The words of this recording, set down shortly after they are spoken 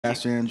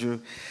Pastor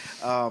Andrew.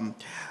 Um,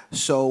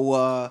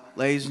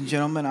 Ladies and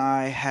gentlemen,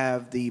 I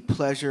have the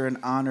pleasure and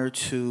honor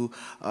to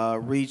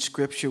read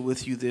scripture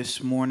with you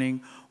this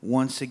morning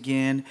once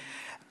again.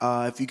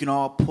 If you can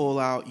all pull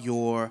out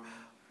your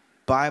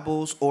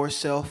Bibles or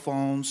cell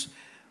phones,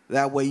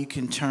 that way you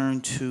can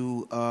turn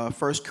to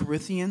 1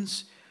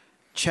 Corinthians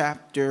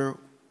chapter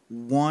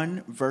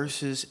 1,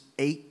 verses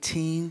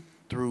 18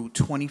 through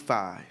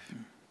 25.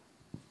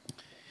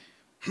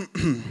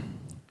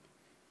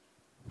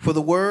 For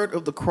the word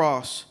of the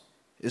cross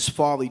is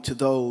folly to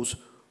those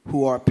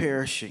who are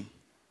perishing,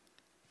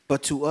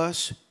 but to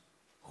us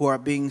who are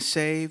being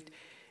saved,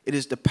 it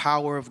is the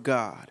power of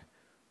God.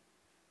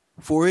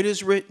 For it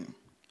is written,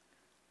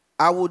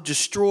 I will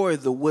destroy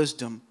the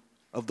wisdom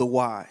of the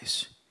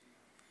wise,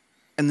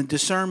 and the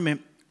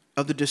discernment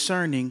of the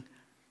discerning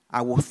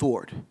I will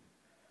thwart.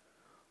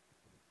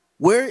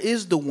 Where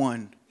is the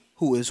one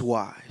who is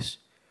wise?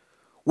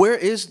 Where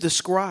is the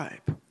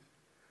scribe?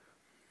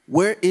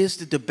 Where is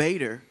the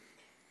debater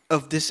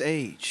of this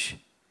age?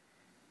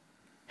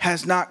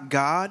 Has not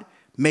God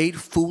made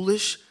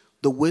foolish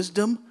the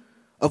wisdom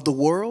of the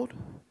world?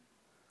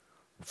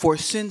 For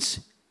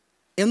since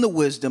in the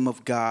wisdom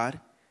of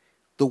God,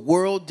 the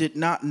world did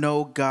not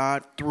know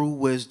God through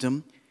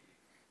wisdom,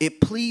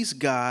 it pleased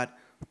God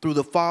through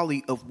the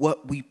folly of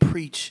what we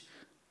preach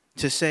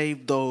to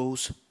save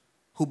those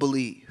who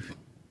believe.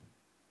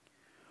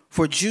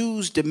 For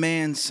Jews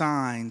demand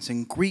signs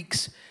and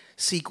Greeks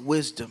seek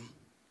wisdom.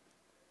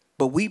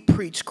 But we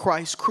preach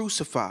Christ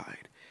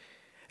crucified,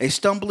 a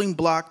stumbling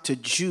block to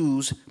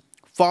Jews,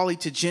 folly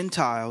to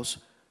Gentiles,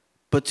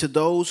 but to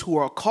those who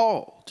are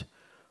called,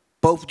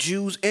 both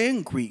Jews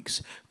and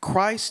Greeks,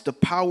 Christ the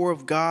power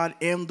of God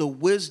and the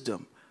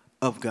wisdom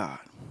of God.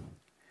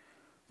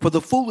 For the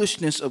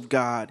foolishness of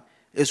God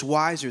is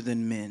wiser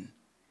than men,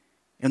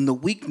 and the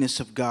weakness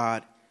of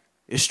God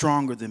is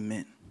stronger than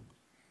men.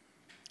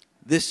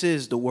 This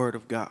is the word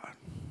of God.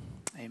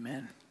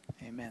 Amen.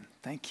 Amen.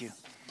 Thank you.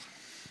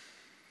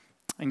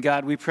 And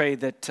God, we pray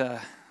that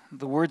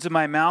the words of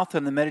my mouth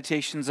and the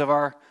meditations of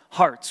our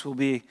hearts will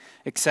be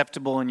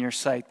acceptable in your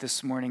sight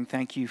this morning.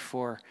 Thank you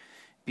for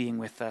being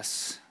with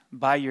us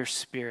by your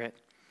Spirit.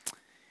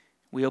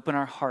 We open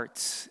our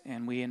hearts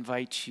and we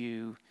invite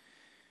you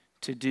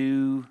to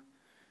do,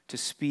 to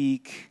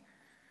speak,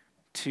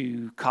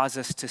 to cause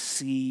us to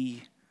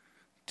see,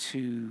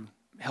 to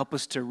help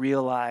us to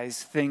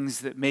realize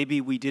things that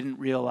maybe we didn't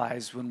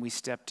realize when we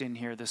stepped in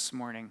here this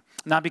morning.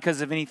 Not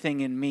because of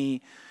anything in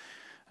me,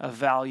 of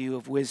value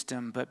of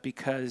wisdom, but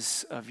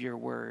because of your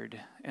word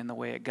and the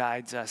way it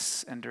guides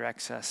us and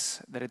directs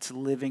us, that it's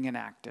living and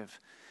active.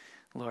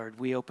 Lord,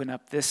 we open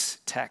up this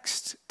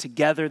text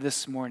together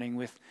this morning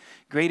with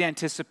great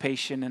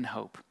anticipation and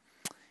hope.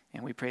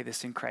 And we pray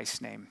this in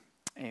Christ's name.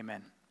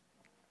 Amen.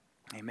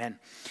 Amen.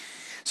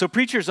 So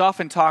preachers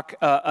often talk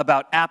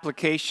about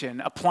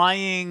application,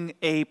 applying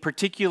a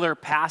particular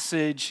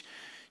passage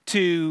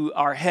to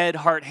our head,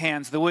 heart,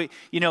 hands. The way,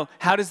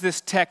 how does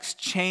this text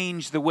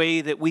change the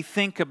way that we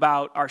think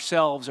about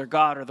ourselves or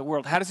God or the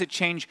world? How does it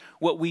change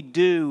what we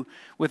do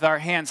with our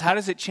hands? How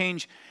does it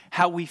change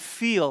how we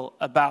feel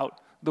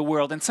about the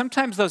world? And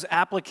sometimes those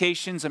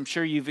applications, I'm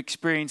sure you've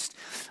experienced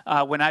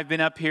when I've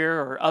been up here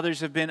or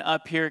others have been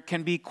up here,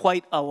 can be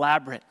quite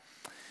elaborate.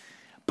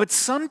 But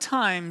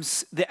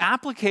sometimes the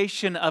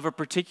application of a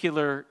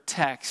particular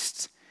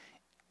text,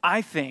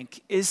 I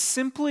think, is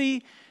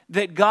simply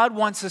that God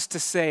wants us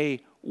to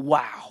say,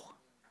 wow.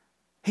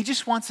 He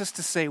just wants us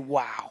to say,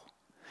 wow.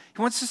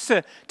 He wants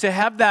us to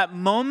have that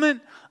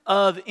moment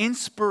of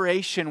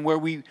inspiration where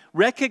we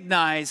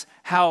recognize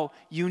how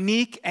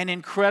unique and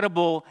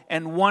incredible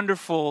and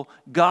wonderful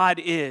God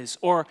is,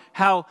 or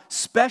how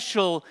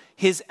special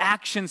his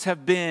actions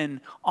have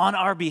been on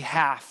our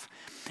behalf.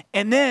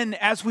 And then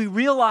as we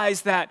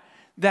realize that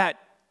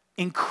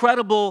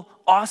incredible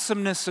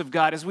awesomeness of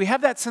God, as we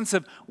have that sense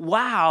of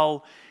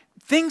wow,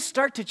 things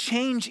start to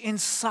change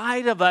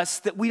inside of us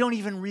that we don't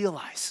even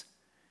realize.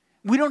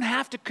 We don't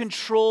have to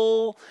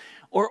control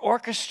or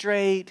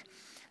orchestrate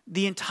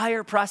the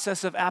entire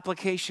process of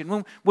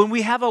application. When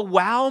we have a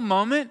wow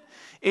moment,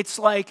 it's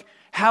like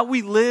how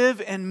we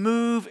live and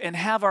move and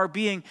have our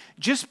being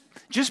just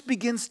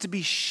begins to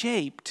be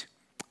shaped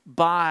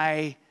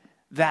by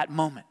that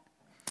moment.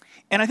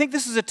 And I think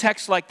this is a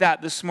text like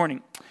that this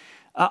morning.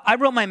 I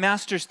wrote my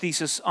master's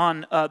thesis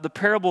on the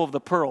parable of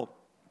the pearl.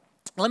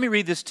 Let me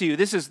read this to you.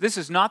 This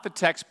is not the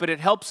text, but it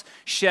helps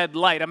shed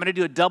light. I'm going to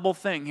do a double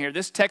thing here.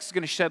 This text is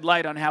going to shed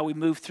light on how we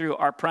move through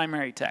our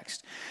primary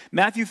text.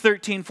 Matthew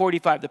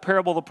 13:45, the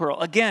parable of the pearl.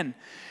 Again,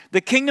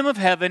 the kingdom of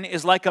heaven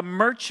is like a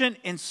merchant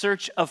in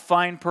search of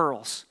fine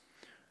pearls,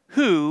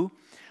 who,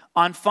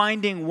 on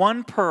finding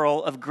one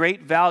pearl of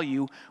great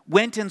value,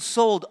 went and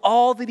sold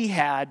all that he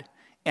had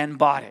and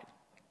bought it.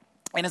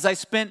 And as I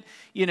spent,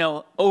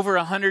 over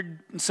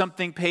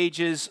 100-something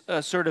pages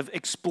sort of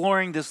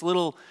exploring this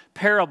little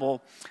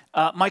parable,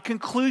 my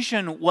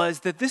conclusion was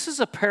that this is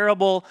a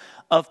parable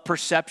of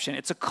perception.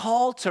 It's a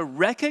call to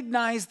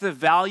recognize the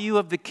value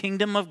of the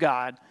kingdom of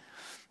God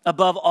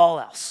above all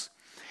else.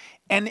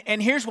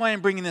 And here's why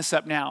I'm bringing this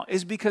up now,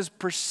 is because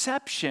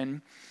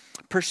perception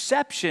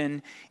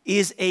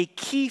is a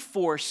key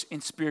force in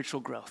spiritual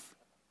growth.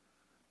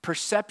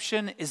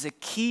 Perception is a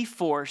key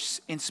force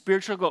in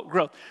spiritual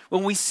growth.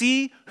 When we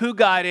see who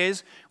God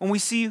is, when we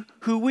see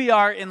who we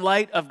are in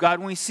light of God,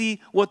 when we see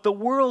what the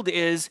world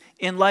is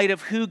in light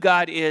of who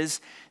God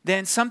is,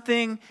 then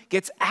something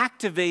gets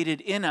activated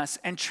in us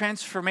and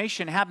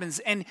transformation happens.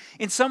 And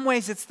in some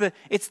ways, it's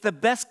the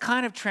best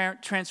kind of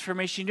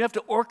transformation. You have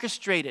to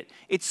orchestrate it.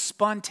 It's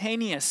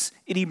spontaneous.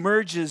 It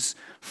emerges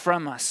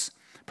from us.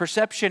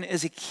 Perception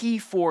is a key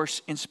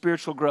force in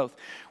spiritual growth.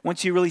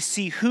 Once you really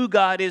see who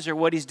God is or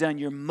what he's done,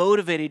 you're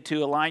motivated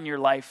to align your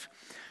life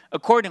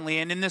accordingly.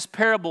 And in this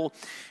parable,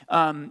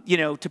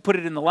 to put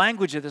it in the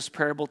language of this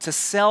parable, to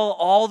sell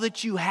all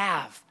that you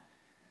have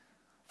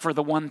for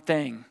the one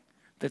thing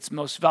that's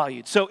most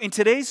valued. So in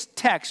today's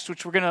text,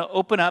 which we're going to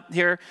open up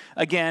here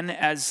again,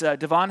 as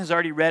Devon has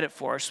already read it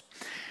for us,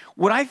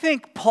 what I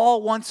think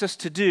Paul wants us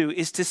to do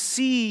is to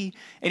see,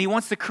 and he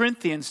wants the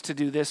Corinthians to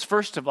do this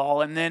first of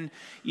all, and then,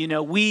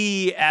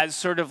 we as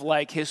sort of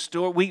like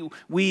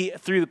we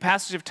through the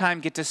passage of time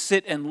get to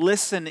sit and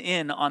listen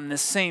in on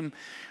this same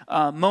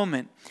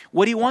moment.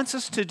 What he wants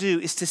us to do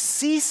is to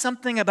see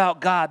something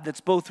about God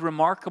that's both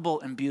remarkable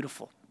and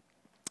beautiful.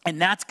 And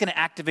that's going to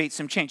activate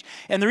some change.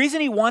 And the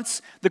reason he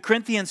wants the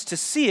Corinthians to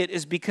see it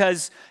is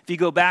because if you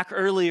go back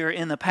earlier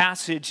in the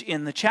passage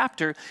in the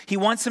chapter, he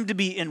wants them to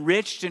be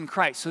enriched in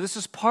Christ. So this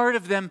is part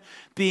of them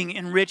being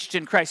enriched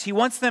in Christ. He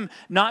wants them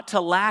not to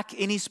lack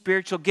any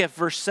spiritual gift,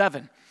 verse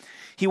 7.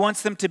 He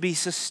wants them to be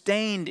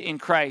sustained in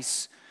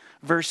Christ,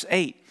 verse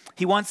 8.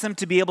 He wants them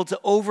to be able to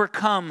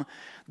overcome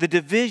the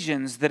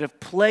divisions that have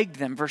plagued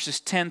them, verses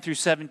 10 through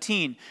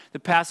 17, the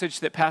passage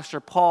that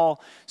Pastor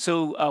Paul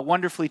so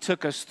wonderfully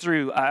took us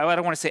through. I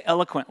don't want to say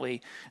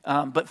eloquently,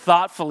 but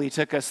thoughtfully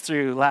took us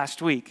through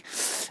last week.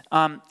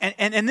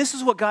 And this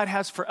is what God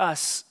has for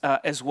us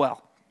as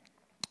well.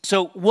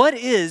 So what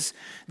is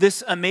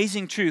this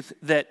amazing truth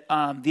that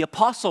the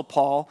Apostle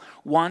Paul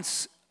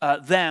wants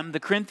the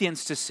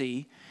Corinthians, to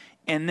see?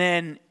 And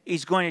then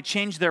he's going to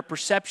change their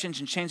perceptions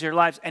and change their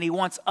lives. And he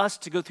wants us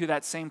to go through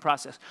that same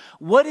process.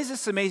 What is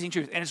this amazing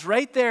truth? And it's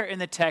right there in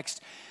the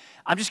text.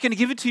 I'm just going to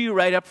give it to you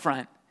right up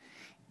front.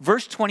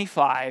 Verse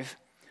 25,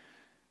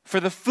 for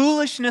the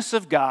foolishness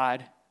of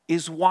God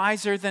is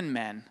wiser than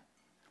men,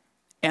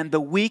 and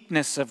the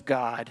weakness of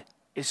God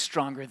is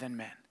stronger than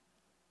men.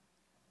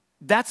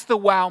 That's the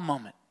wow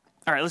moment.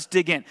 All right, let's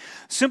dig in.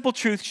 Simple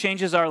truth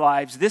changes our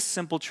lives. This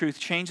simple truth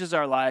changes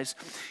our lives.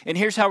 And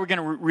here's how we're going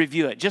to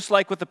review it. Just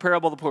like with the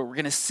parable of the poor, we're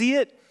going to see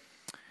it,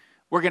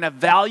 we're going to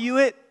value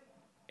it,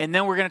 and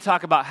then we're going to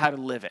talk about how to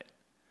live it.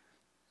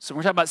 So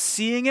we're talking about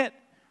seeing it,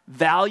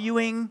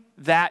 valuing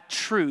that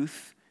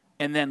truth,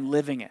 and then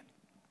living it.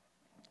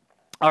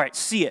 All right,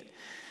 see it.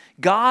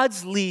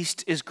 God's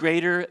least is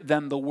greater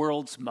than the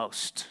world's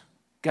most.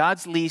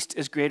 God's least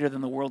is greater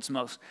than the world's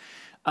most.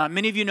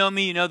 Many of you know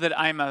me. You know that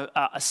I'm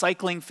a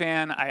cycling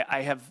fan.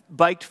 I have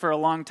biked for a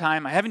long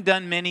time. I haven't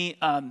done many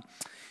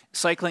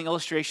cycling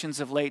illustrations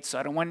of late, so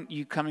I don't want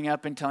you coming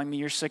up and telling me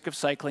you're sick of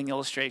cycling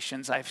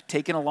illustrations. I've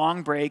taken a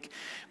long break,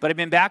 but I've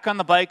been back on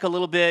the bike a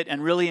little bit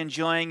and really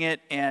enjoying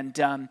it. And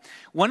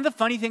one of the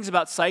funny things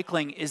about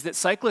cycling is that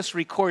cyclists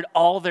record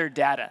all their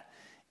data.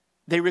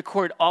 They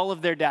record all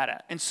of their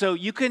data. And so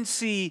you can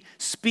see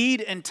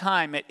speed and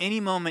time at any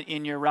moment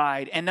in your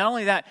ride. And not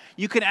only that,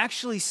 you can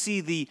actually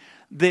see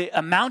the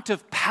amount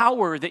of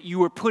power that you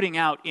were putting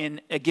out in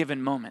a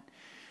given moment,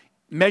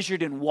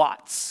 measured in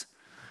watts.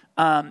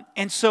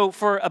 And so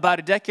for about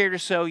a decade or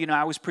so,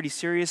 I was pretty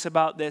serious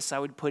about this. I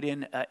would put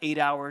in 8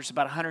 hours,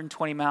 about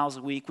 120 miles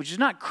a week, which is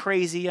not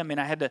crazy. I mean,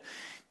 I had to,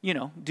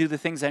 do the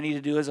things I need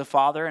to do as a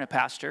father and a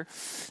pastor.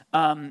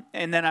 And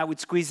then I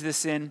would squeeze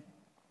this in.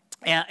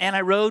 And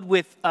I rode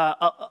with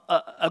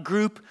a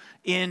group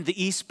in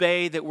the East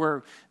Bay that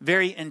were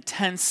very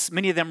intense.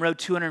 Many of them rode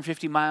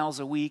 250 miles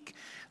a week.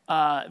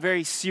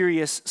 Very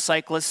serious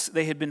cyclists.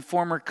 They had been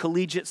former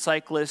collegiate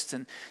cyclists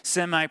and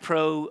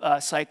semi-pro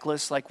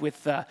cyclists, like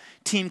with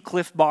Team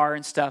Cliff Bar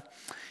and stuff.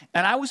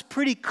 And I was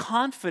pretty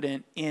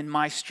confident in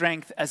my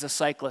strength as a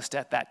cyclist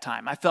at that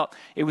time. I felt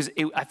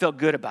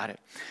good about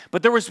it.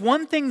 But there was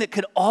one thing that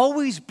could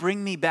always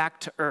bring me back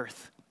to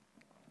earth.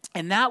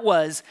 And that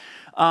was,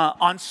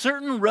 on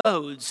certain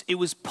roads, it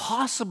was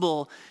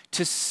possible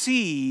to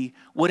see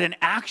what an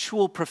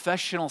actual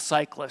professional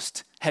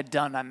cyclist had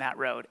done on that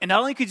road. And not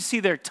only could you see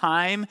their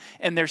time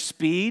and their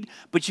speed,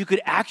 but you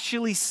could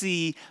actually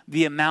see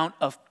the amount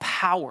of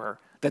power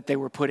that they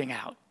were putting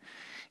out.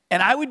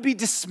 And I would be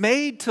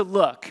dismayed to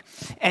look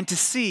and to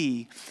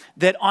see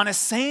that on a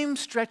same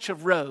stretch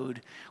of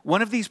road,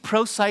 one of these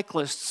pro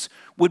cyclists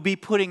would be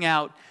putting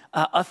out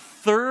a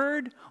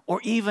third or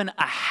even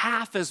a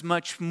half as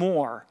much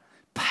more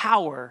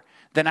power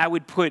than I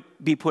would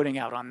be putting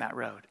out on that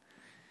road.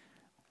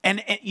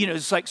 And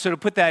it's like, so to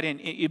put that in,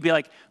 it'd be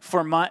like,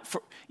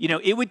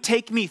 it would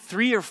take me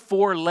 3 or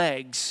 4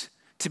 legs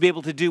to be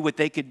able to do what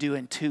they could do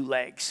in 2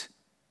 legs,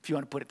 if you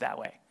want to put it that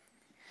way.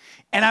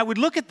 And I would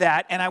look at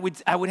that and I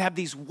would have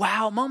these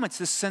wow moments,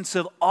 this sense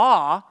of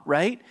awe,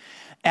 right?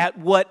 At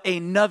what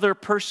another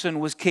person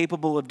was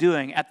capable of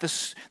doing, at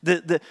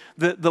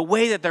the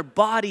way that their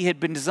body had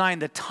been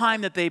designed, the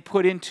time that they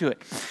put into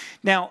it.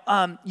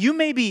 Now, you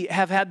maybe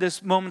have had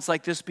this moments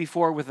like this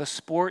before with a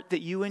sport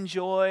that you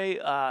enjoy,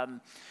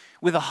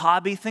 with a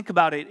hobby. Think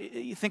about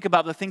it. Think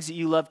about the things that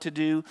you love to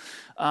do.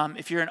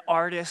 If you're an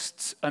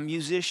artist, a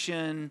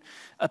musician,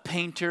 a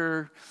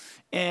painter,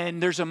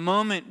 and there's a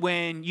moment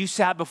when you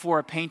sat before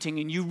a painting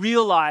and you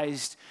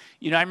realized,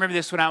 I remember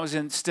this when I was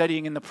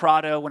studying in the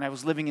Prado, when I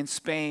was living in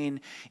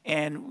Spain,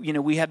 and,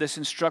 we had this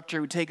instructor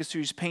who would take us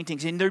through his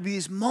paintings, and there'd be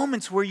these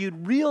moments where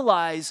you'd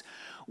realize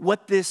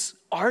what this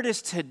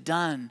artist had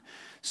done.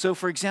 So,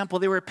 for example,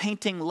 they were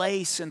painting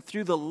lace, and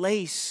through the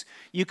lace,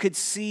 you could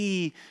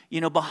see,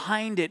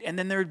 behind it, and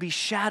then there would be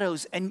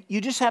shadows, and you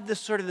just have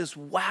this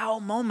wow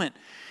moment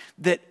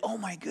that, oh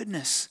my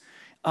goodness,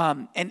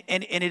 and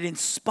it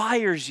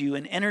inspires you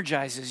and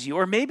energizes you.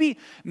 Or maybe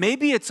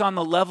it's on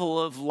the level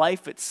of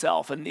life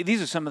itself. And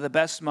these are some of the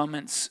best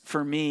moments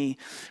for me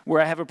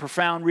where I have a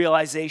profound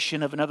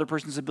realization of another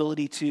person's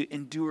ability to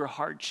endure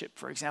hardship,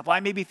 for example. I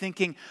may be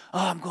thinking,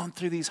 I'm going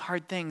through these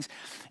hard things.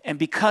 And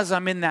because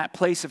I'm in that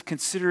place of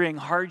considering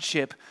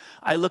hardship,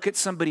 I look at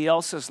somebody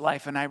else's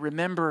life and I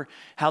remember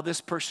how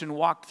this person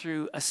walked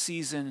through a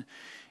season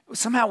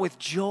somehow with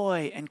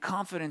joy and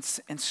confidence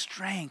and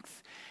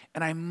strength.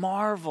 And I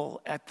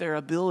marvel at their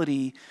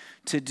ability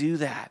to do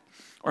that.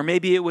 Or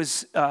maybe it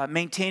was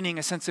maintaining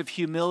a sense of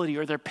humility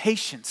or their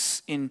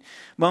patience in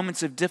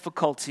moments of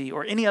difficulty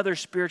or any other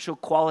spiritual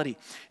quality.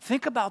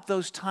 Think about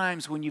those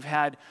times when you've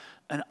had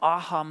an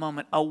aha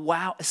moment,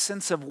 a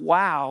sense of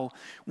wow,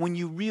 when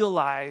you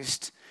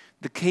realized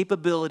the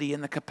capability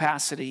and the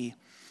capacity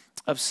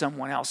of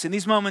someone else. In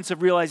these moments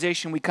of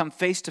realization, we come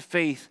face to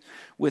face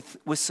with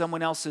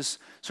someone else's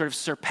sort of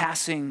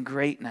surpassing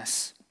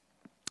greatness.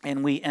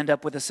 And we end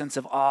up with a sense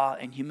of awe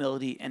and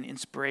humility and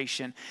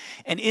inspiration.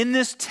 And in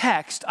this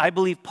text, I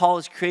believe Paul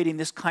is creating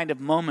this kind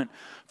of moment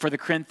for the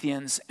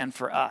Corinthians and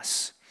for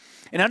us.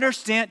 And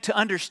to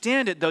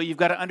understand it, though, you've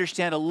got to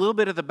understand a little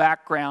bit of the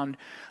background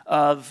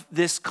of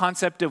this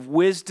concept of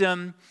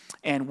wisdom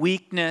and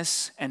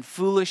weakness and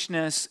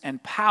foolishness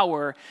and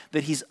power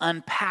that he's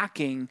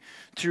unpacking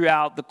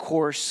throughout the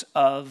course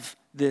of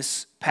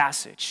this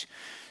passage.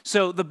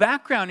 So the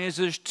background is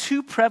there's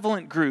two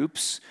prevalent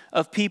groups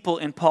of people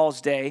in Paul's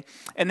day,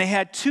 and they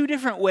had two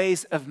different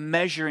ways of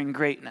measuring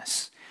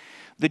greatness.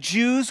 The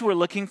Jews were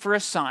looking for a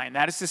sign.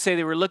 That is to say,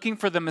 they were looking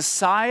for the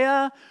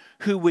Messiah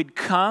who would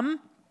come.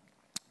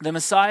 The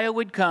Messiah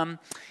would come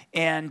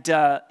and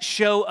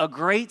show a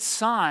great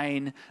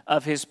sign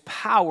of his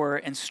power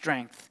and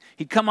strength.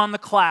 He'd come on the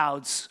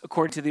clouds,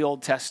 according to the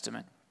Old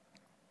Testament.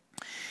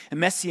 A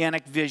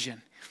messianic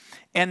vision.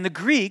 And the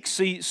Greeks,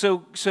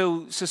 so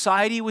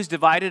society was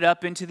divided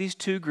up into these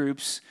two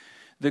groups.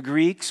 The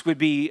Greeks would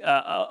be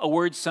a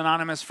word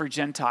synonymous for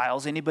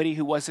Gentiles, anybody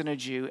who wasn't a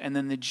Jew. And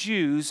then the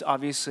Jews,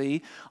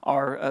 obviously,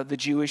 are the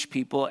Jewish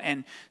people.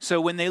 And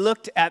so when they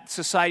looked at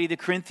society, the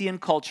Corinthian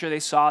culture, they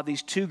saw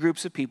these two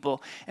groups of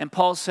people. And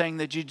Paul's saying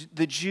that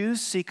the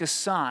Jews seek a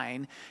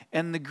sign,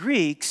 and the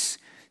Greeks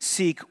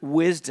seek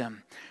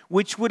wisdom,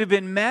 which would have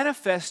been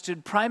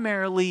manifested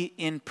primarily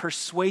in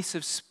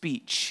persuasive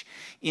speech,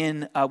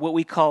 in what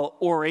we call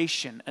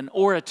oration, an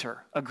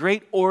orator, a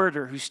great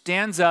orator who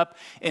stands up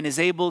and is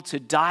able to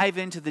dive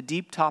into the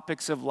deep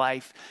topics of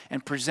life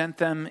and present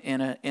them in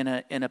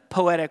a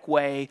poetic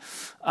way,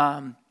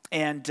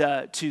 and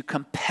to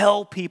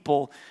compel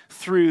people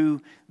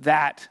through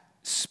that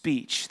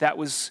speech. That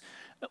was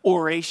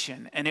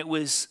oration, and it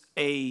was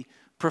a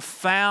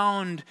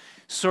profound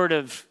sort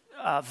of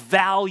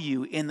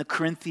value in the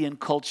Corinthian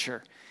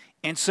culture.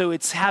 And so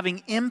it's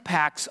having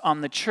impacts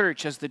on the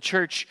church as the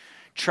church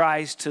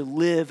tries to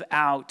live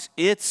out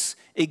its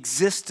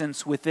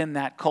existence within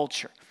that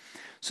culture.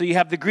 So you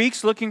have the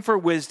Greeks looking for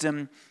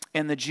wisdom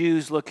and the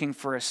Jews looking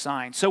for a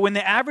sign. So when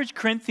the average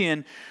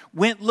Corinthian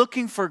went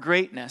looking for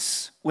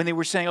greatness, when they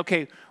were saying,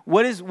 okay,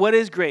 what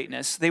is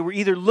greatness? They were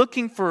either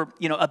looking for,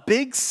 a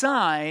big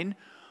sign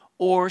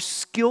or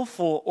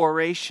skillful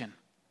oration.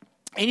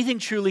 Anything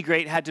truly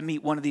great had to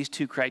meet one of these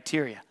two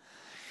criteria.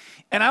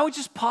 And I would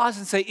just pause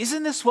and say,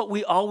 isn't this what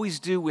we always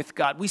do with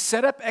God? We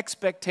set up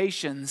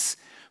expectations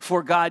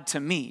for God to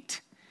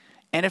meet.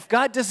 And if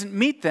God doesn't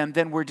meet them,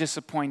 then we're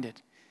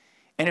disappointed.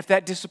 And if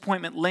that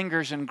disappointment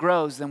lingers and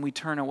grows, then we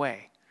turn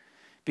away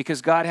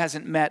because God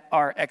hasn't met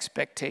our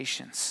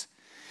expectations.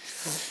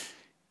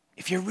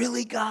 If you're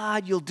really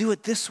God, you'll do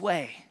it this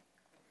way,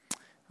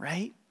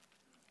 right?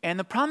 And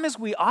the problem is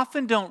we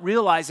often don't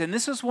realize, and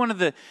this is one of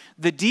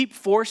the deep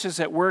forces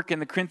at work in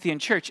the Corinthian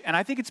church, and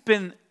I think it's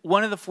been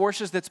one of the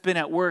forces that's been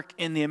at work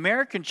in the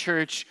American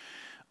church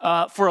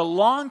for a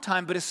long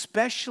time, but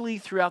especially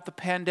throughout the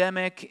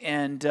pandemic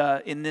and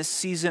in this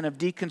season of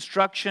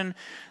deconstruction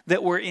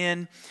that we're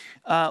in.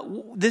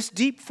 This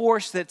deep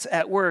force that's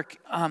at work,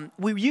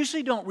 we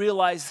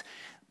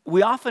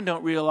often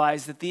don't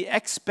realize that the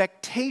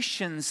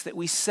expectations that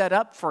we set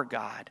up for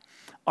God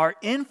are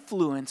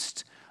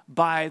influenced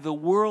by the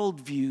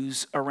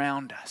worldviews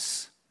around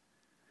us.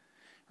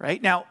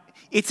 Right? Now,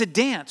 it's a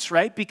dance,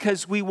 right?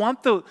 Because we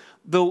want the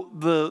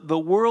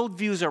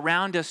worldviews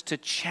around us to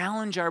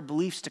challenge our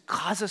beliefs, to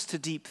cause us to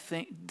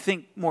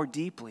think more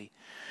deeply.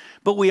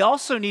 But we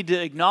also need to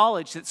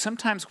acknowledge that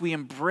sometimes we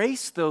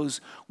embrace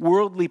those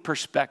worldly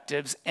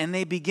perspectives and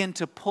they begin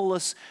to pull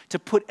us to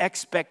put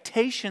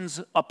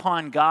expectations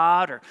upon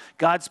God or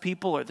God's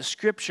people or the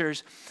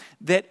scriptures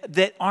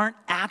that aren't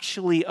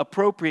actually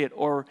appropriate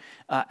or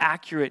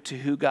accurate to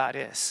who God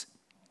is.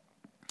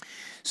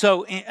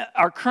 So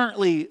our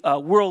currently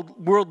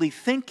worldly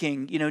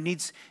thinking,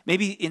 needs,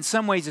 maybe in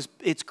some ways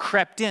it's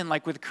crept in,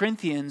 like with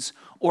Corinthians,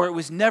 or it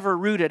was never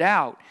rooted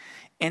out.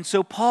 And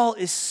so Paul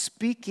is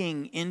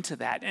speaking into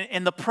that.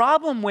 And the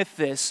problem with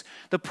this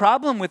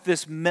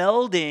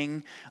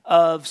melding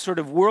of sort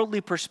of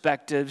worldly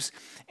perspectives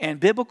and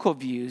biblical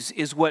views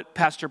is what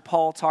Pastor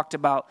Paul talked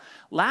about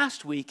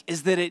last week,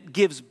 is that it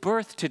gives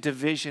birth to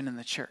division in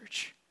the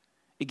church.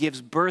 It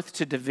gives birth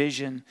to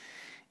division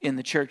in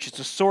the church. It's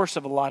a source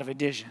of a lot of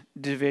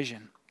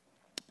division.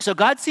 So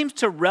God seems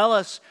to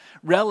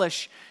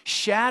relish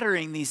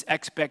shattering these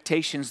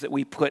expectations that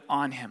we put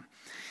on him.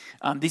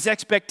 These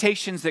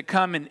expectations that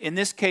come, in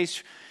this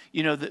case,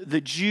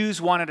 the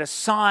Jews wanted a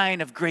sign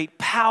of great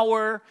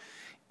power,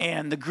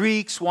 and the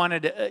Greeks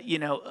wanted,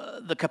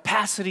 the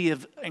capacity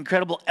of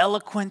incredible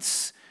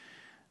eloquence.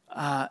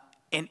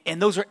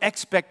 And those are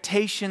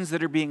expectations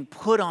that are being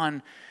put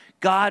on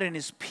God and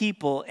his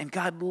people, and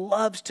God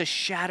loves to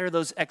shatter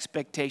those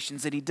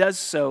expectations, and he does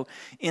so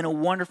in a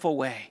wonderful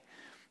way,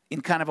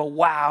 in kind of a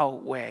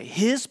wow way.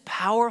 His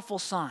powerful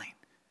sign,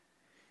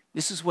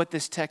 this is what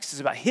this text is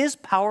about. His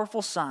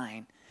powerful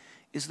sign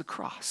is the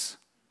cross,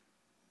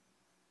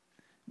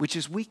 which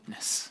is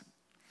weakness.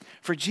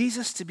 For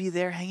Jesus to be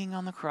there hanging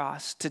on the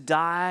cross, to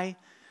die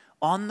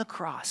on the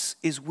cross,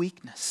 is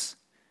weakness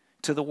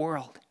to the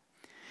world.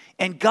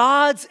 And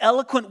God's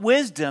eloquent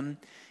wisdom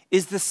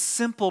is the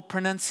simple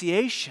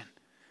pronunciation,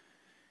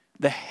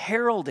 the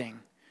heralding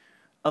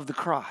of the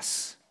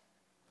cross,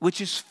 which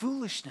is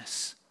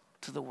foolishness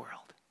to the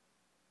world.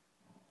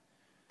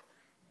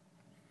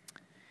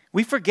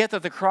 We forget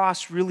that the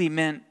cross really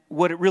meant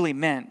what it really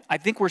meant. I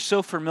think we're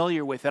so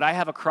familiar with it. I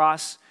have a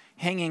cross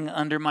hanging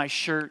under my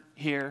shirt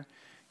here.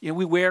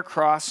 We wear a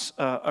cross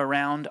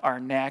around our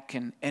neck,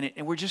 and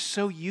we're just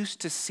so used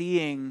to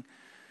seeing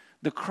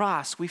the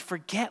cross. We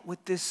forget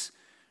what this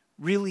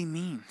really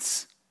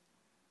means,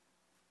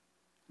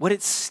 what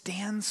it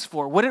stands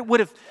for, what it would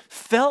have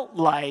felt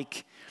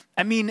like.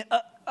 I mean,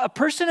 a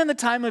person in the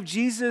time of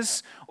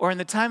Jesus or in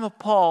the time of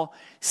Paul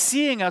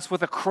seeing us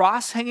with a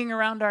cross hanging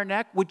around our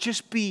neck would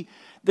just be,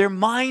 their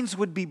minds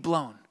would be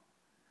blown.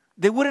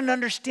 They wouldn't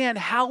understand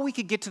how we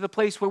could get to the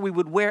place where we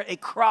would wear a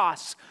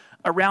cross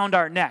around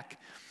our neck.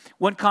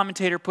 One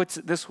commentator puts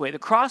it this way: the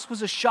cross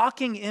was a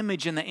shocking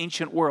image in the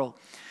ancient world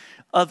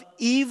of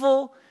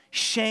evil,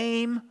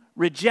 shame,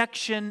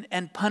 rejection,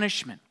 and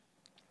punishment.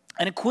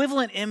 An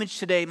equivalent image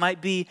today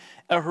might be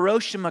a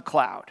Hiroshima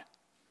cloud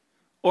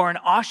or an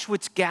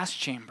Auschwitz gas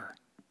chamber.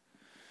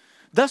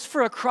 Thus,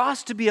 for a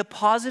cross to be a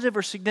positive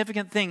or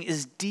significant thing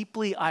is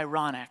deeply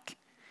ironic,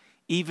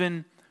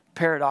 even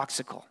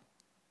paradoxical.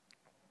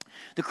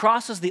 The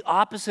cross is the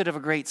opposite of a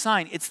great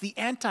sign. It's the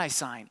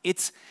anti-sign.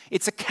 It's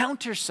a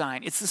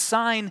counter-sign. It's the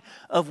sign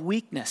of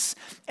weakness.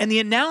 And the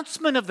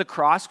announcement of the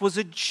cross was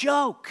a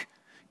joke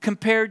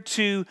compared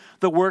to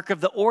the work of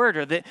the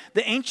orator. The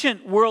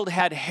ancient world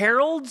had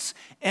heralds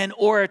and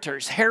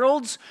orators.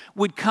 Heralds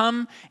would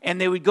come and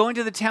they would go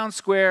into the town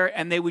square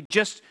and they would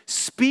just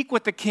speak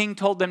what the king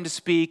told them to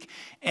speak,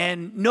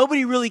 and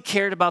nobody really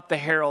cared about the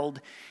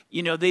herald.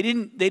 They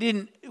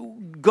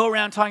didn't go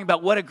around talking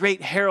about what a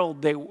great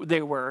herald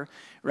they were,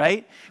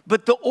 right?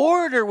 But the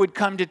orator would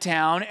come to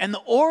town, and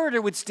the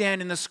orator would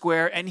stand in the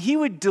square, and he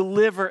would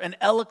deliver an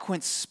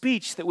eloquent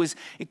speech that was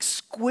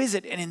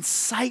exquisite and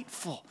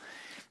insightful.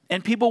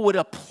 And people would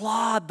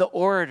applaud the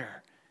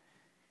orator.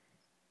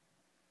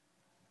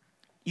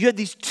 You had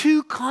these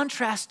two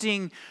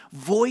contrasting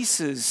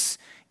voices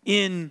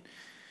in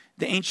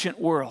the ancient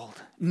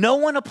world. No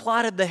one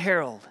applauded the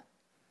herald,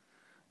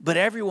 but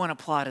everyone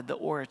applauded the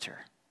orator.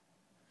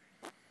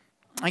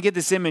 I get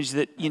this image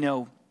that,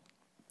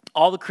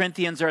 all the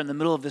Corinthians are in the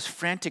middle of this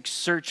frantic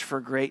search for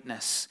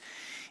greatness.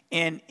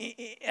 And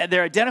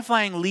they're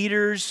identifying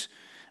leaders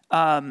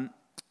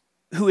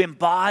who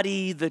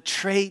embody the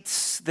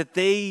traits that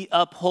they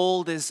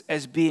uphold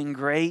as being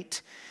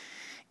great.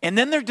 And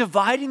then they're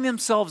dividing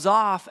themselves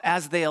off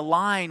as they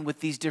align with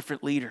these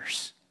different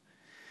leaders.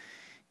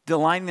 They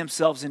align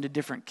themselves into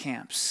different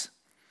camps.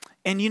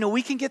 And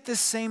we can get this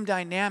same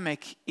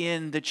dynamic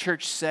in the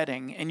church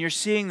setting. And you're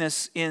seeing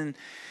this in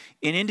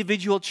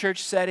individual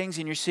church settings,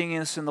 and you're seeing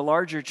this in the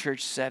larger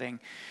church setting.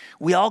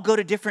 We all go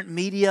to different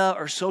media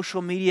or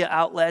social media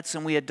outlets,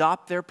 and we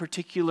adopt their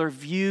particular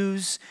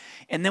views,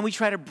 and then we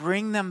try to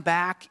bring them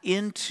back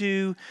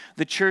into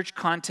the church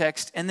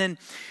context. And then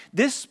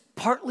this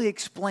partly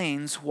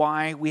explains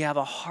why we have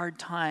a hard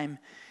time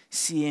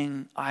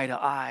seeing eye to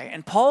eye.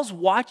 And Paul's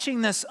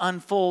watching this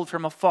unfold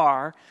from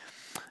afar,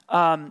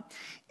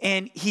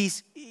 And he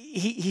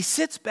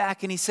sits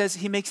back and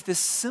he makes this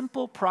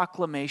simple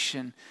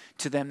proclamation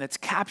to them that's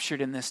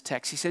captured in this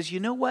text. He says, you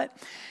know what?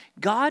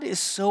 God is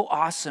so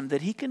awesome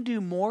that he can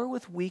do more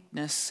with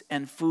weakness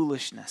and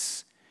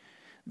foolishness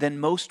than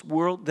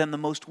the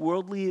most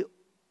worldly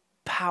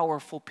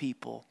powerful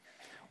people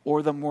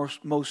or the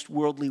most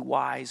worldly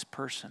wise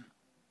person.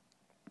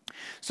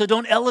 So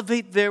don't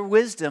elevate their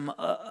wisdom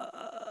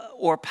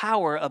or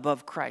power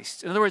above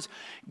Christ. In other words,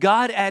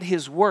 God at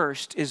his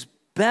worst is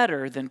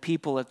better than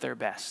people at their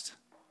best.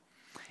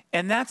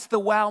 And that's the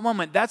wow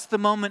moment. That's the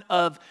moment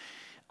of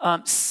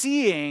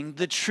seeing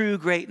the true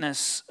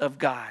greatness of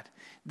God.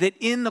 That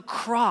in the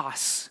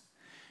cross,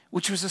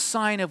 which was a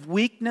sign of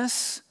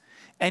weakness,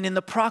 and in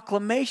the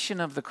proclamation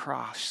of the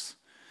cross,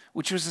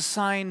 which is a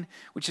sign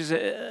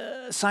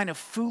of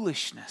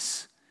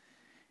foolishness,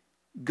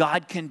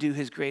 God can do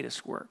his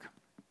greatest work.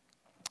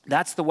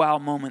 That's the wow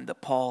moment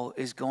that Paul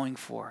is going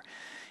for.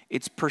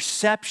 It's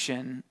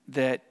perception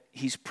that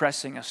he's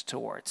pressing us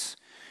towards.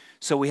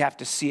 So we have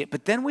to see it.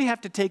 But then we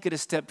have to take it a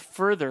step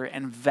further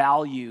and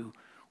value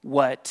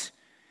what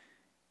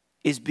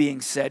is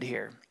being said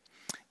here.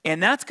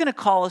 And that's going to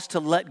call us to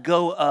let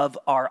go of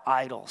our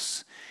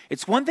idols.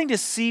 It's one thing to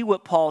see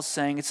what Paul's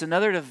saying. It's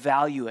another to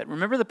value it.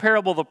 Remember the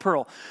parable of the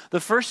pearl. The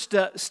first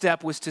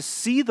step was to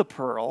see the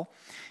pearl.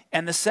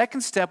 And the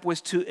second step was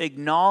to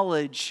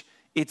acknowledge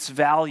its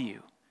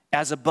value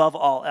as above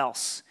all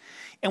else.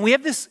 And we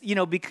have this,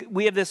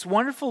 we have this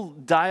wonderful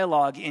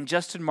dialogue in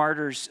Justin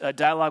Martyr's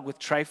dialogue with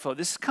Trypho.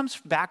 This comes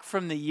back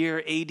from the year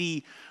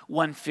AD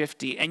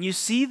 150. And you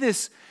see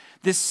this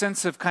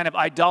sense of kind of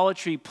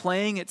idolatry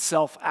playing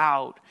itself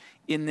out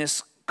in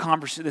this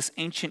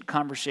ancient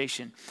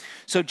conversation.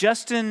 So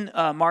Justin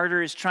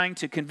Martyr is trying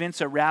to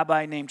convince a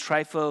rabbi named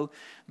Trypho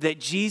that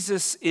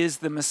Jesus is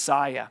the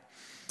Messiah.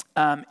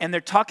 And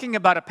they're talking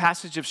about a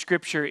passage of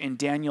Scripture in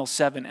Daniel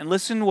 7. And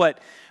listen what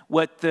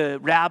the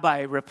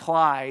rabbi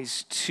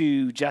replies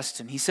to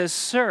Justin. He says,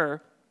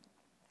 "Sir,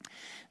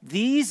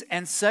 these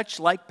and such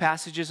like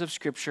passages of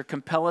Scripture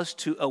compel us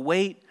to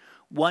await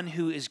one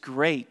who is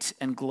great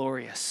and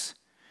glorious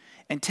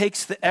and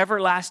takes the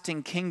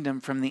everlasting kingdom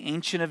from the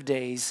Ancient of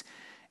Days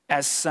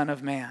as Son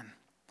of Man.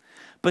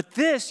 But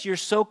this, your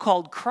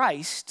so-called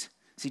Christ,"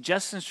 see,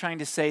 Justin's trying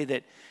to say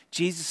that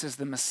Jesus is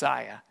the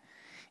Messiah.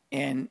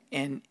 And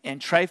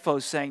Trypho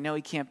is saying, no,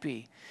 he can't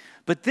be.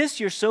 "But this,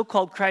 your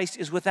so-called Christ,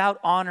 is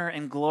without honor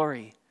and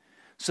glory,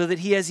 so that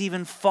he has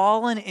even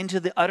fallen into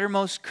the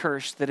uttermost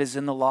curse that is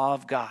in the law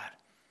of God,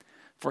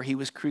 for he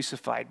was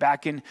crucified."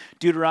 Back in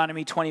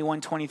Deuteronomy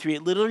 21:23,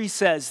 it literally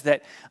says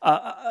that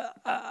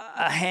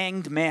a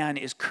hanged man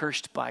is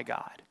cursed by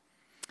God.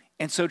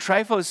 And so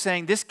Trypho is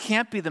saying this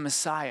can't be the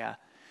Messiah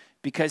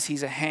because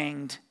he's a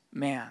hanged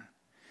man.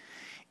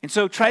 And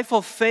so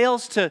Trypho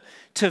fails to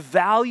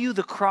value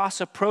the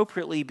cross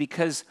appropriately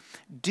because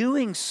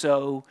doing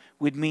so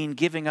would mean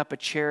giving up a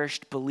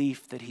cherished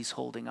belief that he's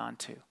holding on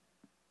to.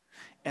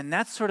 And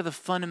that's sort of the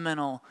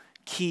fundamental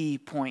key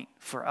point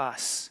for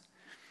us.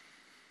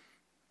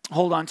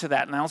 Hold on to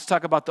that. Now let's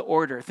talk about the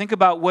orator. Think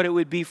about what it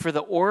would be for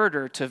the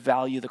orator to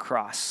value the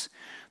cross.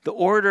 The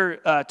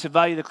orator to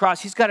value the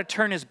cross, he's got to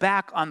turn his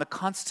back on the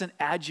constant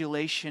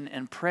adulation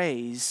and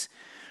praise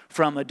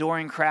from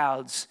adoring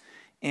crowds.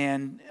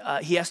 And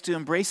he has to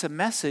embrace a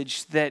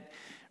message that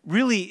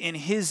really in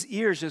his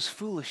ears is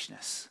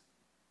foolishness.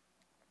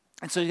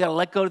 And so you got to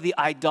let go of the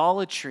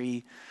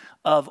idolatry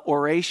of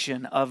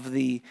oration, of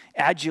the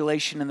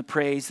adulation and the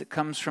praise that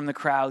comes from the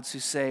crowds who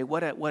say,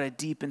 what a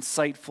deep,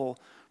 insightful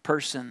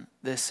person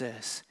this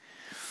is.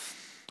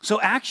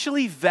 So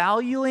actually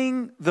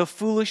valuing the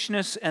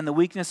foolishness and the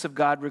weakness of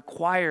God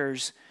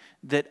requires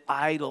that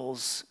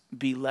idols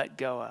be let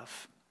go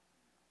of.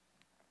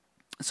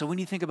 So when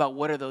you think about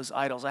what are those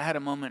idols, I had a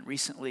moment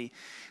recently.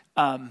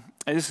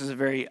 This is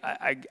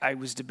I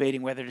was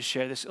debating whether to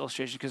share this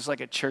illustration because it's like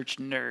a church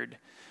nerd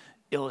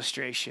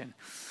illustration.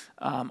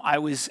 I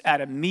was at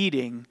a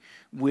meeting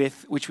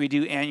which we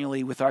do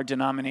annually with our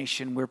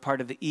denomination. We're part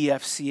of the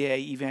EFCA,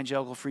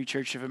 Evangelical Free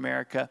Church of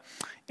America.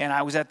 And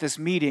I was at this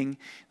meeting.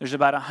 There's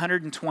about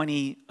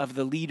 120 of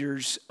the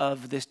leaders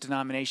of this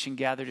denomination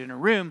gathered in a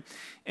room.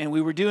 And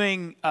we were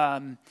doing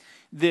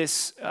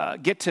this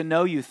get to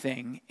know you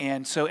thing.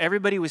 And so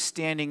everybody was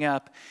standing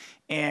up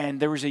and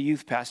there was a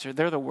youth pastor.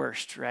 They're the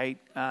worst, right?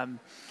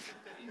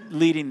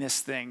 Leading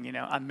this thing,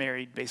 I'm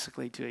married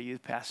basically to a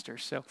youth pastor.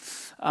 So,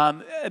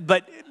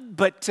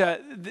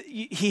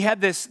 he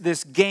had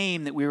this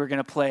game that we were going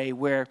to play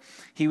where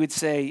he would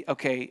say,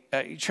 okay,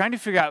 you're trying to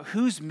figure out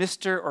who's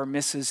Mr. or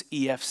Mrs.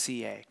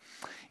 EFCA.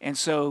 And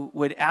so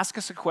would ask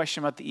us a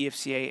question about the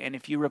EFCA, and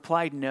if you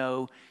replied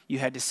no, you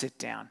had to sit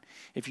down.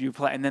 If you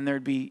reply, and then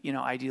there'd be,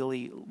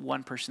 ideally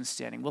one person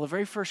standing. Well, the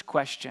very first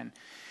question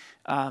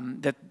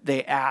that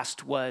they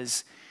asked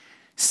was,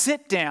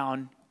 sit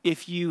down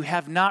if you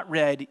have not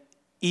read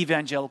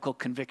Evangelical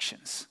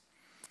Convictions.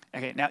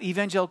 Okay, now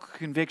Evangelical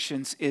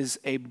Convictions is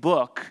a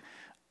book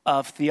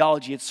of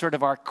theology. It's sort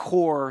of our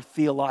core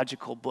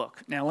theological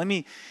book. Now, let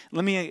me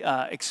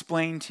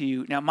explain to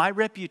you. Now, my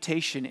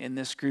reputation in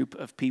this group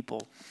of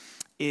people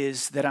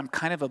is that I'm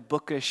kind of a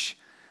bookish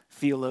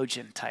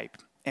theologian type.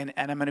 And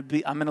I'm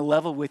going to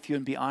level with you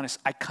and be honest.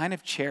 I kind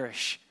of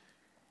cherish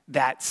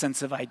that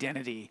sense of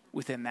identity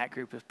within that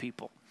group of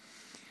people.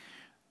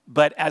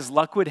 But as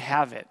luck would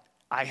have it,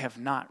 I have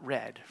not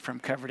read from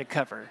cover to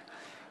cover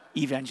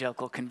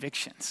Evangelical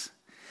Convictions.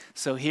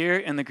 So here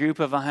in the group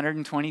of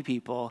 120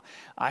 people,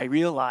 I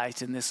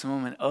realized in this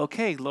moment,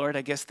 okay, Lord,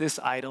 I guess this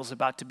idol's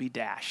about to be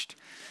dashed.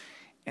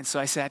 And so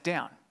I sat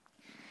down.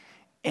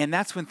 And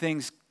that's when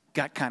things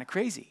got kind of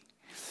crazy.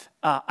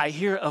 I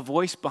hear a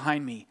voice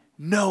behind me,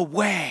 "No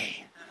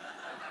way."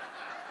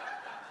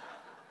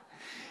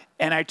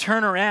 And I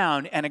turn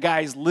around and a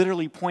guy's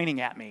literally pointing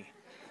at me.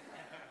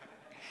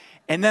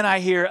 And then I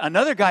hear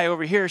another guy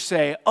over here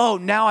say, "Oh,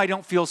 now I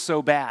don't feel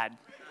so bad."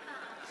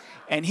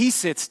 And he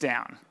sits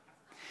down.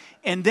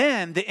 And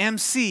then the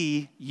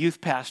MC,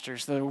 youth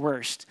pastors, they're the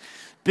worst,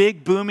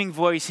 big booming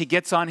voice, he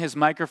gets on his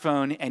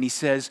microphone and he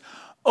says,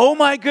 "Oh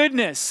my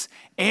goodness,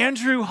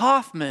 Andrew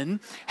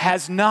Hoffman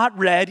has not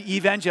read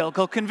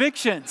Evangelical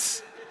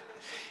Convictions."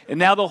 And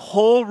now the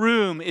whole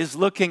room is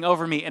looking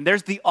over me. And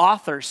there's the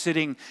author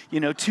sitting,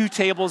 2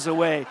 tables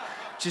away,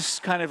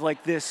 just kind of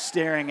like this,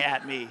 staring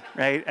at me,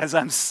 right, as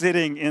I'm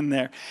sitting in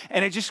there.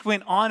 And it just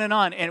went on and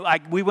on. And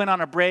we went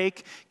on a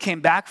break, came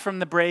back from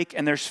the break,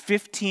 and there's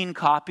 15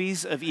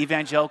 copies of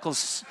Evangelical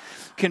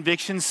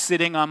Convictions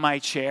sitting on my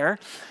chair.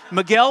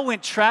 Miguel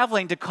went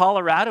traveling to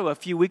Colorado a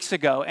few weeks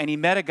ago, and he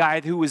met a guy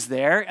who was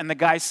there, and the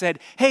guy said,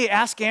 "Hey,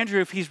 ask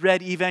Andrew if he's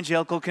read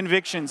Evangelical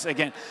Convictions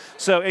again."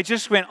 So it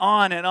just went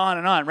on and on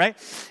and on, right?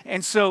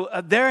 And so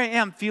there I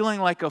am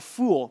feeling like a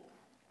fool.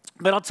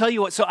 But I'll tell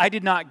you what, so I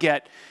did not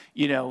get,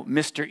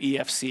 Mr.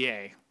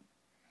 EFCA,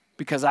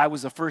 because I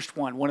was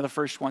one of the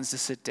first ones to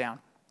sit down.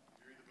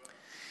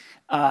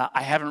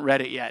 I haven't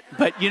read it yet.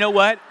 But you know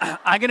what?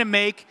 I'm going to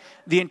make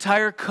the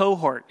entire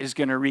cohort is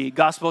going to read,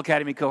 Gospel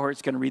Academy cohort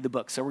is going to read the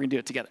book. So we're going to do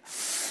it together.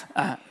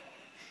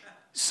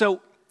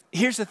 So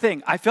here's the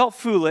thing. I felt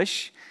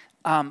foolish,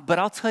 but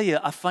I'll tell you,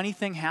 a funny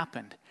thing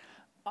happened.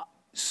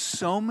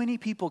 So many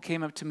people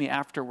came up to me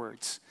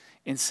afterwards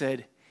and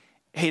said,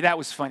 "Hey, that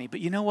was funny. But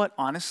you know what?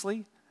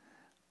 Honestly,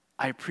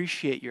 I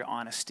appreciate your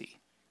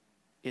honesty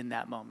in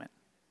that moment.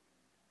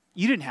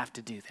 You didn't have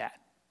to do that,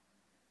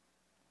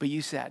 but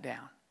you sat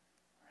down."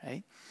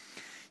 Right?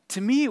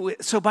 To me,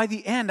 so by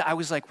the end, I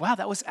was like, wow,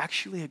 that was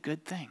actually a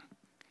good thing.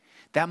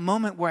 That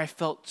moment where I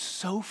felt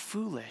so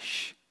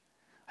foolish,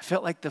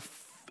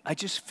 I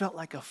just felt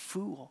like a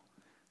fool,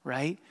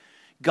 right?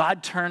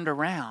 God turned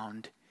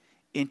around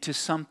into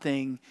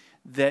something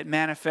that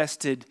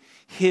manifested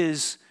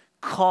his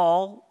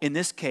call, in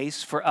this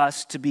case, for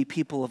us to be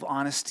people of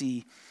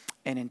honesty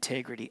and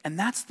integrity. And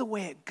that's the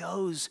way it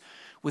goes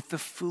with the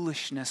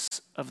foolishness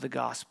of the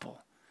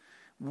gospel.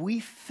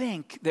 We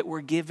think that we're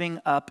giving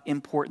up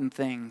important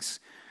things,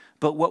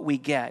 but what we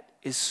get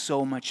is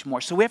so much more.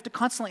 So we have to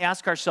constantly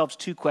ask ourselves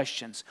 2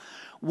 questions.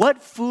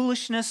 What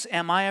foolishness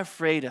am I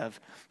afraid of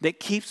that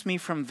keeps me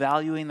from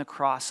valuing the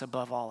cross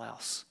above all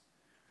else?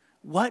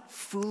 What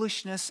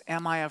foolishness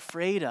am I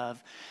afraid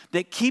of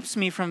that keeps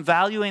me from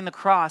valuing the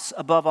cross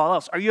above all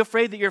else? Are you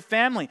afraid that your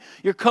family,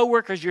 your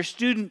coworkers, your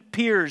student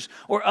peers,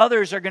 or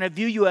others are going to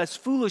view you as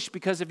foolish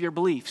because of your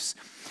beliefs?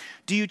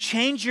 Do you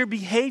change your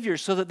behavior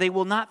so that they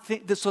will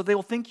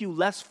think you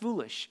less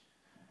foolish?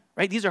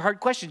 Right? These are hard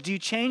questions. Do you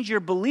change your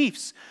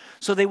beliefs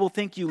so they will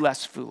think you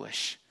less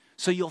foolish?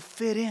 So you'll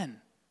fit in.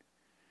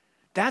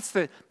 That's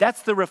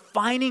the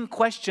refining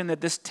question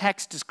that this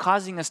text is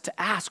causing us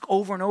to ask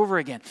over and over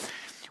again.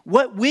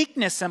 What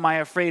weakness am I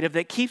afraid of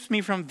that keeps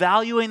me from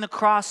valuing the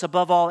cross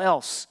above all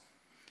else?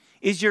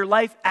 Is your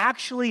life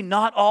actually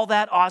not all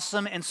that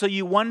awesome, and so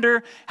you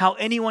wonder how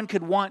anyone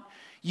could want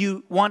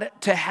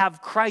to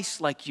have Christ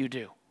like you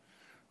do,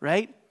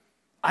 right?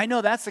 I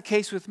know that's the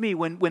case with me.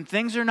 When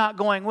things are not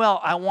going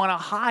well, I want to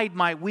hide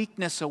my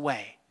weakness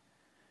away.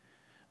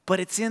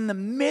 But it's in the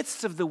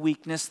midst of the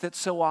weakness that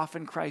so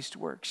often Christ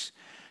works.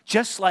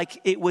 Just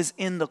like it was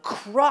in the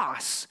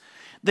cross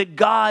that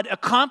God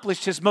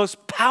accomplished his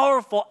most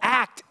powerful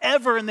act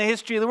ever in the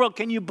history of the world.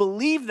 Can you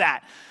believe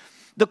that?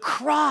 The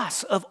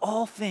cross of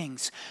all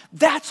things.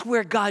 That's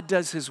where God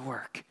does his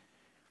work.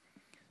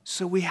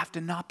 So we have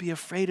to not be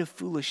afraid of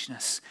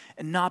foolishness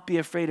and not be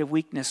afraid of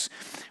weakness.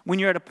 When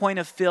you're at a point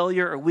of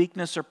failure or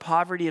weakness or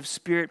poverty of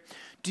spirit,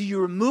 do you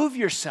remove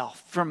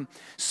yourself from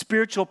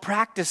spiritual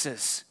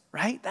practices?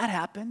 Right? That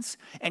happens.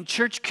 And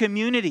church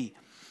community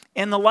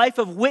and the life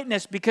of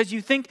witness because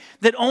you think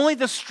that only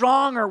the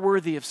strong are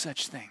worthy of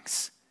such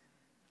things.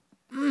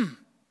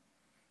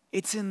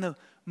 It's in the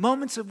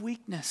moments of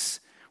weakness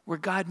where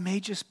God may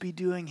just be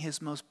doing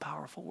his most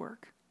powerful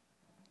work.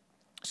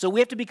 So we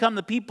have to become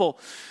the people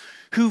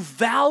who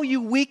value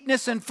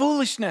weakness and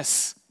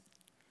foolishness,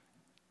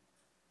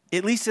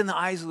 at least in the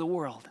eyes of the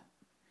world.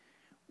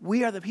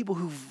 We are the people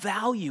who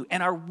value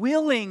and are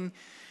willing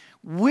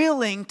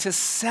to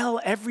sell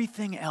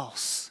everything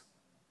else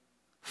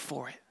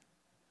for it.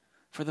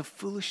 for the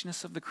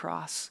foolishness of the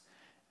cross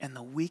and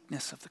the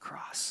weakness of the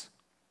cross.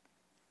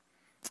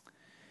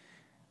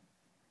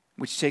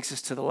 Which takes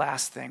us to the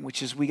last thing,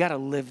 which is we got to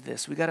live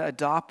this. We got to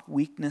adopt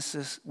weakness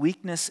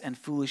and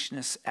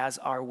foolishness as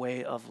our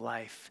way of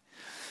life.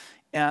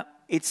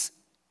 It's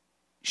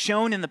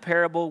shown in the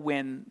parable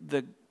when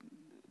the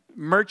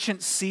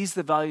merchant sees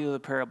the value of the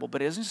parable,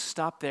 but it doesn't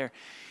stop there.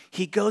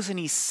 He goes and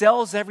he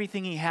sells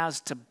everything he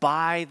has to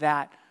buy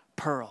that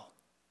pearl.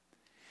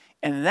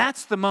 And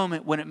that's the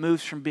moment when it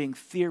moves from being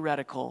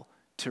theoretical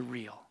to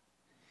real.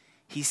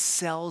 He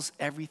sells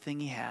everything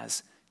he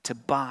has to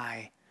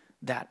buy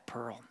that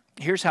pearl.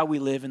 Here's how we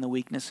live in the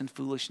weakness and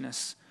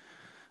foolishness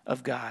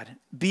of God.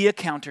 Be a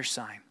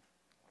countersign.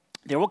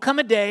 There will come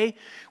a day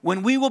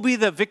when we will be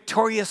the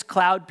victorious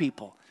cloud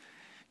people.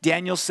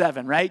 Daniel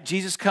 7, right?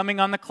 Jesus coming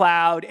on the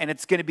cloud, and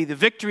it's going to be the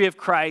victory of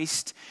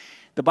Christ.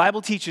 The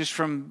Bible teaches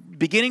from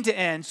beginning to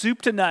end,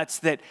 soup to nuts,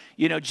 that,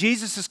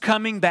 Jesus is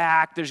coming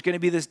back. There's going to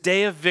be this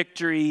day of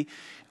victory,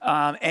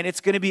 and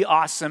it's going to be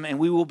awesome, and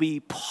we will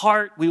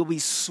be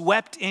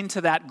swept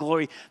into that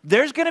glory.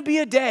 There's going to be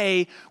a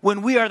day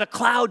when we are the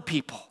cloud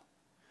people.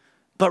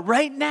 But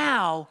right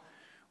now,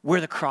 we're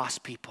the cross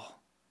people.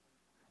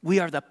 We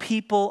are the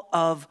people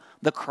of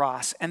the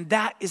cross. And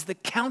that is the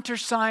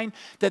countersign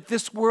that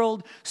this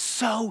world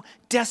so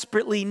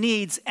desperately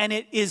needs. And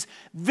it is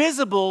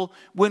visible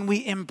when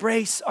we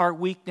embrace our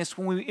weakness,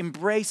 when we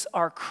embrace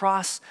our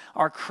cross,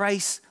 our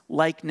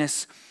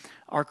Christ-likeness,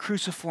 our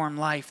cruciform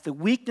life, the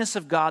weakness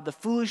of God, the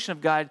foolishness of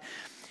God.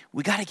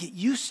 We got to get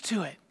used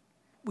to it.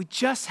 We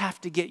just have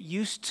to get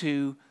used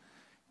to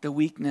the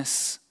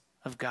weakness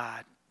of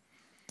God.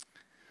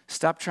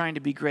 Stop trying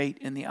to be great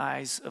in the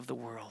eyes of the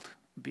world,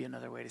 would be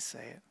another way to say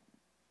it.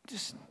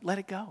 Just let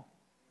it go.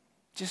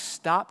 Just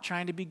stop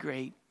trying to be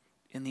great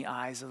in the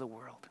eyes of the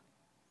world.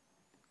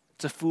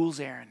 It's a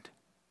fool's errand.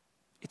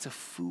 It's a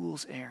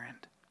fool's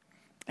errand.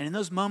 And in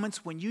those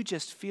moments when you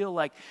just feel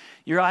like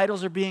your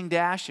idols are being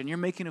dashed and you're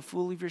making a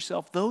fool of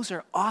yourself, those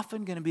are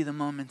often going to be the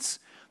moments.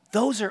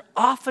 Those are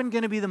often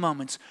going to be the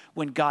moments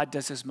when God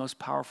does his most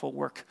powerful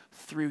work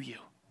through you.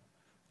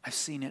 I've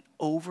seen it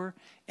over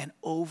and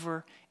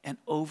over and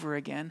over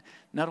again,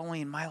 not only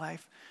in my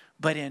life,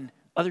 but in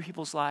other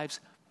people's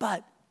lives,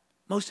 but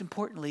most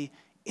importantly,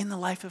 in the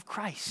life of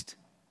Christ.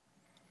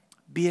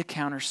 Be a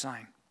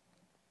countersign.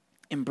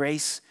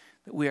 Embrace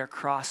that we are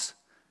cross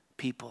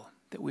people,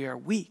 that we are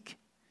weak.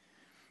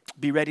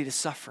 Be ready to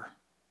suffer.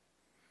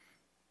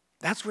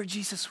 That's where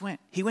Jesus went.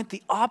 He went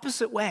the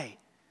opposite way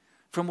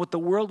from what the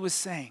world was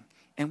saying.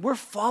 And we're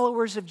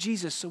followers of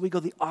Jesus, so we go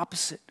the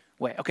opposite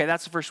way. Okay,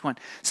 that's the first one.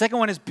 Second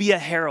one is be a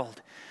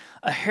herald.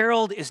 A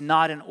herald is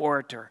not an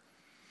orator,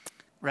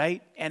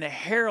 right? And a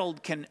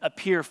herald can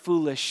appear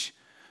foolish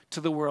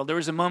to the world. There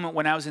was a moment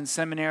when I was in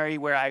seminary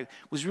where I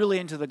was really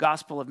into the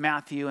Gospel of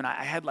Matthew, and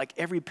I had like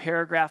every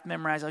paragraph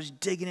memorized. I was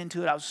digging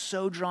into it. I was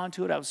so drawn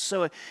to it. I was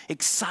so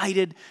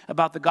excited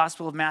about the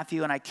Gospel of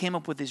Matthew, and I came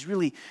up with this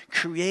really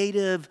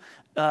creative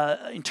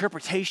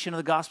interpretation of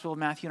the Gospel of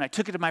Matthew, and I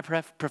took it to my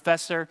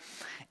professor,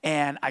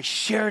 and I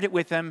shared it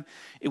with him.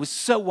 It was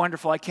so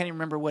wonderful. I can't even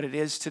remember what it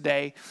is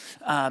today.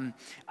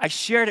 I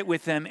shared it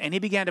with him, and he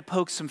began to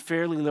poke some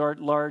fairly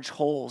large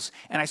holes,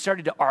 and I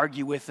started to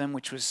argue with him,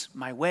 which was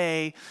my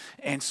way,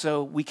 and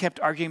so we kept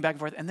arguing back and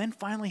forth, and then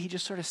finally he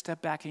just sort of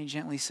stepped back and he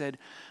gently said,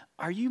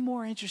 "Are you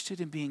more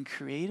interested in being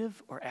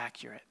creative or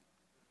accurate?"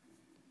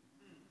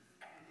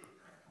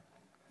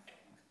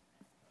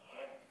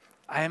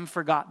 I haven't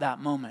forgot that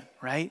moment,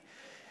 right?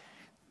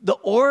 The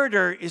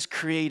orator is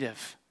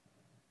creative.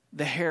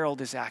 The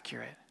herald is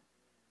accurate.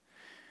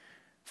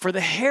 For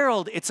the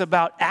herald, it's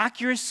about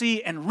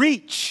accuracy and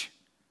reach,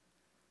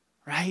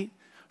 right?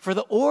 For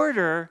the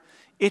orator,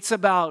 it's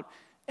about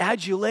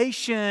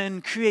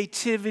adulation,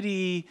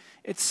 creativity,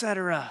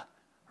 etc.,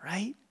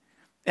 right?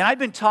 And I've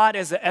been taught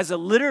as a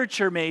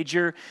literature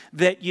major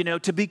that,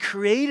 to be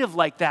creative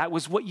like that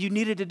was what you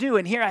needed to do.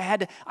 And here I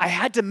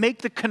had to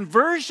make the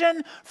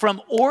conversion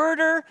from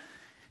orator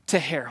to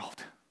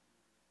herald.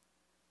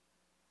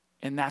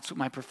 And that's what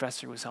my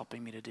professor was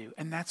helping me to do.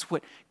 And that's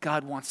what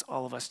God wants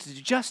all of us to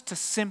do, just to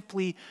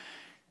simply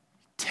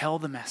tell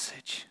the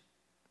message.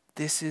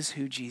 This is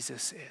who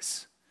Jesus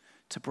is,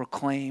 to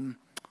proclaim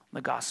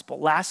the gospel.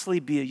 Lastly,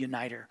 be a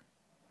uniter.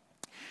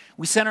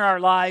 When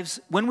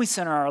we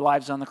center our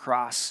lives on the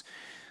cross,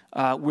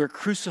 we're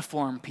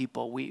cruciform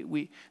people.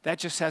 That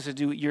just has to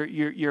do,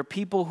 you're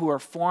people who are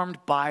formed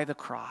by the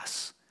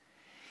cross.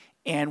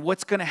 And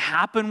what's going to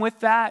happen with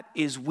that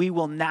is we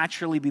will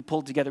naturally be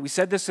pulled together. We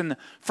said this in the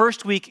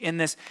first week in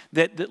this,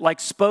 that like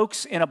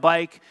spokes in a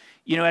bike,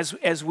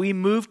 as we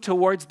move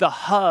towards the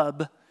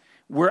hub,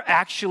 we're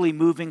actually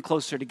moving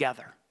closer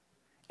together.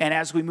 And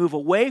as we move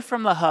away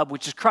from the hub,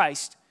 which is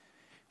Christ,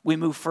 we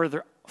move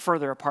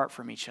further apart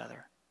from each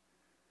other.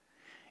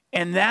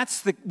 And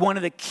that's one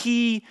of the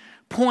key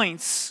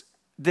points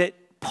that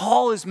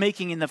Paul is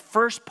making in the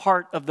first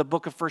part of the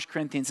book of 1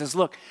 Corinthians. He says,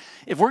 look,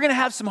 if we're going to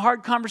have some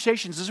hard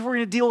conversations, if we're going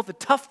to deal with the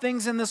tough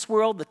things in this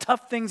world, the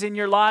tough things in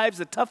your lives,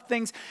 the tough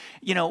things,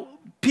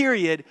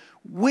 period,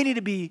 we need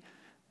to be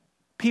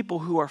people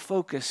who are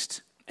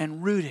focused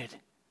and rooted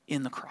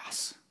in the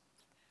cross.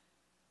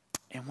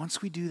 And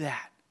once we do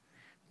that,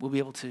 we'll be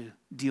able to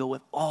deal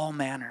with all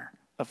manner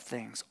of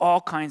things, all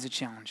kinds of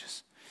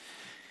challenges.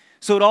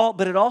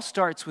 But it all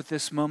starts with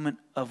this moment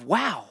of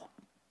wow.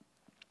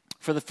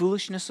 For the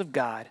foolishness of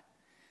God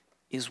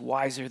is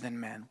wiser than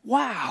men.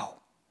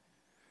 Wow.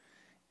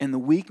 And the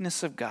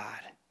weakness of God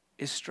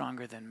is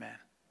stronger than men.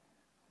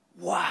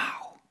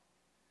 Wow.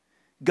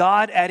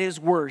 God at his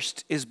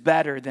worst is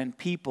better than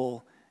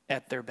people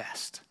at their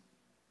best.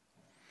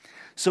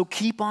 So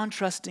keep on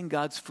trusting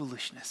God's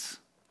foolishness.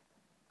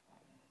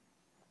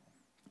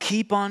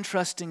 Keep on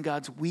trusting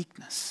God's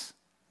weakness.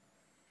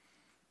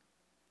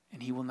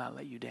 And he will not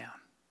let you down.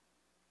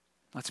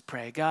 Let's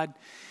pray. God,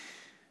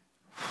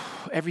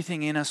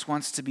 everything in us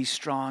wants to be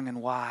strong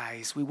and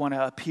wise. We want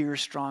to appear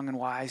strong and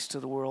wise to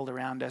the world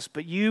around us.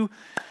 But you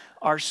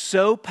are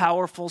so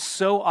powerful,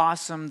 so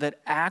awesome that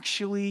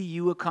actually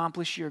you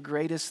accomplish your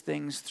greatest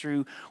things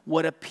through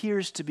what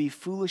appears to be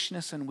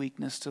foolishness and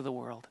weakness to the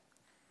world.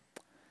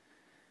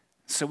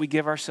 So we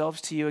give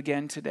ourselves to you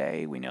again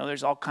today. We know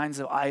there's all kinds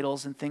of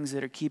idols and things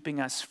that are keeping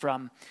us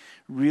from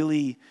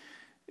really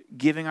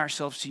giving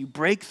ourselves to you.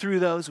 Break through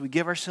those. We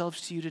give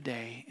ourselves to you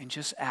today and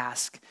just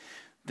ask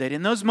that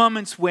in those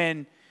moments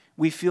when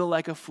we feel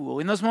like a fool,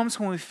 in those moments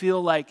when we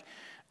feel like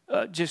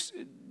just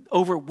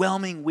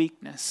overwhelming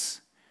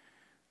weakness,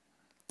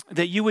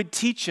 that you would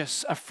teach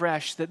us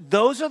afresh that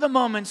those are the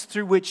moments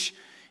through which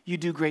you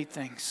do great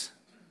things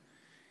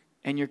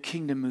and your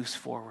kingdom moves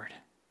forward.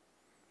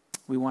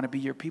 We want to be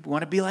your people. We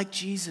want to be like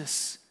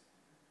Jesus.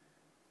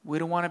 We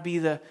don't want to be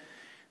the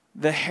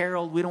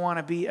herald. We don't want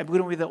to be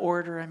the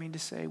orator, We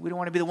don't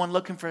want to be the one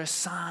looking for a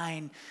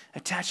sign,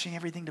 attaching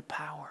everything to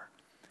power.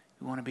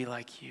 We want to be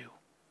like you.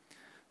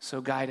 So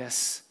guide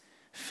us,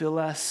 fill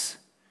us,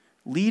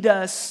 lead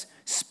us,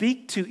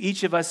 speak to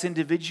each of us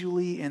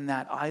individually in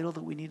that idol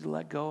that we need to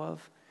let go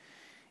of,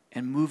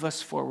 and move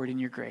us forward in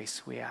your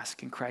grace, we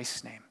ask in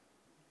Christ's name.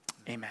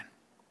 Amen.